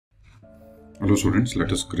Hello students,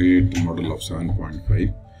 let us create the model of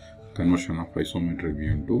 7.5 conversion of isometric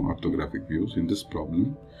view into orthographic views. In this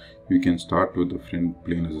problem, we can start with the front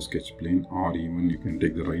plane as a sketch plane, or even you can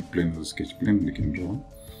take the right plane as a sketch plane and you can draw.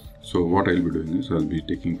 So what I'll be doing is I'll be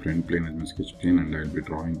taking front plane as my sketch plane and I'll be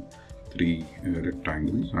drawing three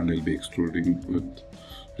rectangles and I'll be extruding with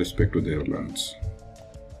respect to their lengths.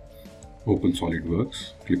 Open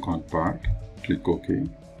Solidworks, click on Part, click OK.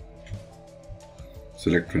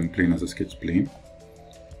 Select front plane as a sketch plane,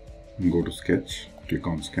 go to sketch, click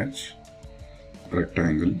on sketch,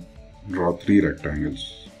 rectangle, draw three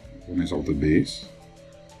rectangles. One is of the base,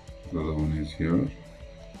 the other one is here,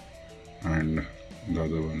 and the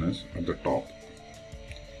other one is at the top.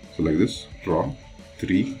 So like this, draw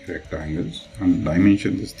three rectangles and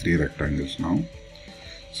dimension these three rectangles now.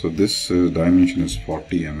 So this dimension is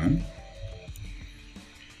 40 mm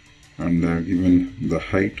and given the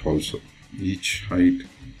height also. Each height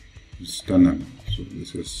is 10 mm. So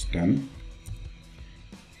this is 10.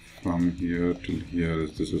 From here till here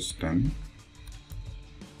this is 10.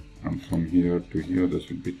 And from here to here this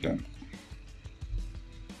will be 10.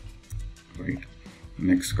 Right.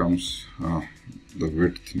 Next comes the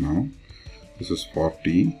width now. This is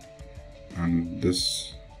 40 and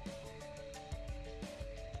this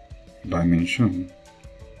dimension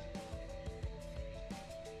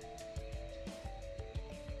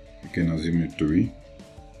can assume it to be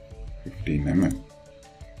 15 mm.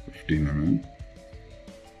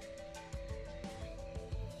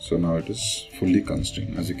 So now it is fully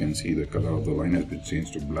constrained. As you can see, the color of the line has been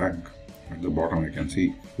changed to black. At the bottom you can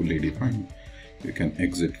see fully defined. You can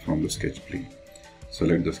exit from the sketch plane.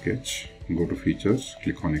 Select the sketch, go to features,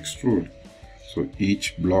 click on extrude. So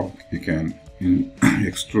each block you can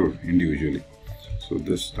extrude individually. So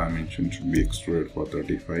this dimension should be extruded for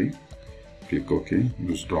 35. Click OK,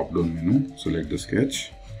 use drop down menu, select the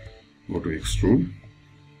sketch, go to extrude.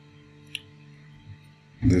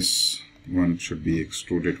 This one should be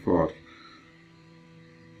extruded for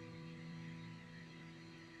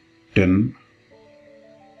 10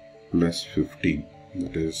 plus 15,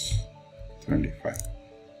 that is 25.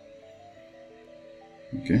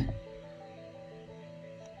 Okay.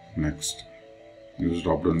 Next, use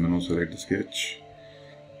drop down menu, select the sketch,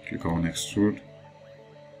 click on extrude.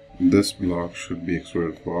 This block should be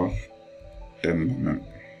extruded for 10 mm.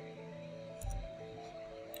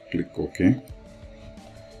 Click OK.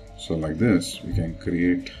 So like this we can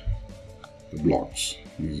create the blocks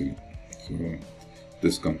easily. So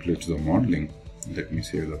this completes the modeling. Let me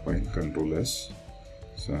save the file. Control S,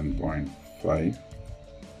 7.5.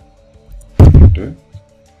 Enter.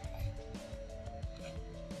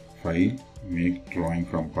 File, make drawing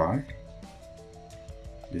from part.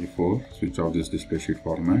 A4, switch off this display sheet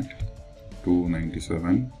format,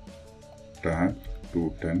 297, tab,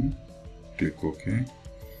 210, click OK,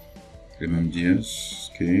 MMGS,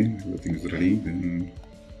 scale, everything is ready. Then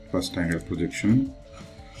first angle projection,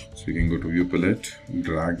 so you can go to view palette,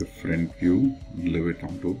 drag the front view, and leave it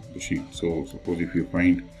onto the sheet. So suppose if you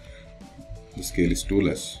find the scale is too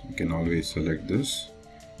less, you can always select this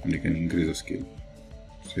and you can increase the scale,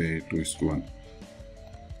 say 2:1.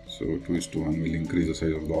 So 2:1 will increase the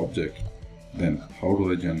size of the object. Then how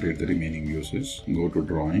do I generate the remaining views is, go to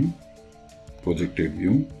drawing, projected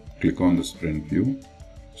view, click on the front view.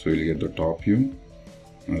 So you'll get the top view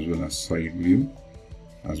as well as side view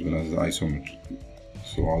as well as the isometric view.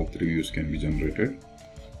 So all three views can be generated.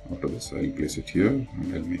 After this I'll place it here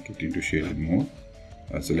and I'll make it into shaded mode.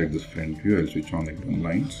 I'll select the front view, I'll switch on the hidden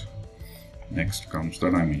lines. Next comes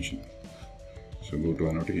the dimension. So go to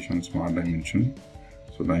annotation, smart dimension.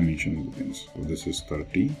 So dimension begins. So this is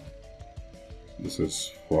 30, this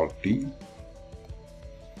is 40,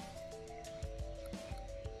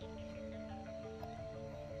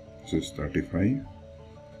 this is 35.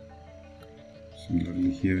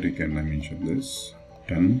 Similarly here you can dimension this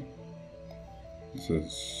 10, this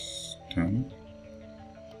is 10,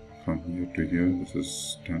 from here to here this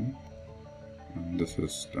is 10 and this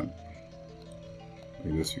is 10.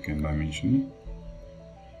 Like this you can dimension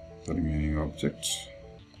the remaining objects.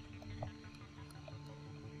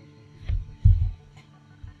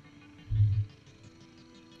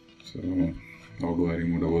 So how do I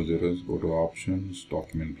remove double zeros? Go to options,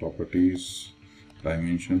 document properties,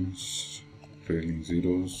 dimensions, trailing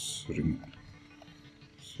zeros, remove.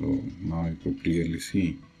 So now you could clearly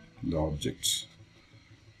see the objects,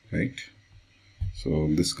 right? So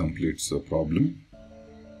this completes the problem.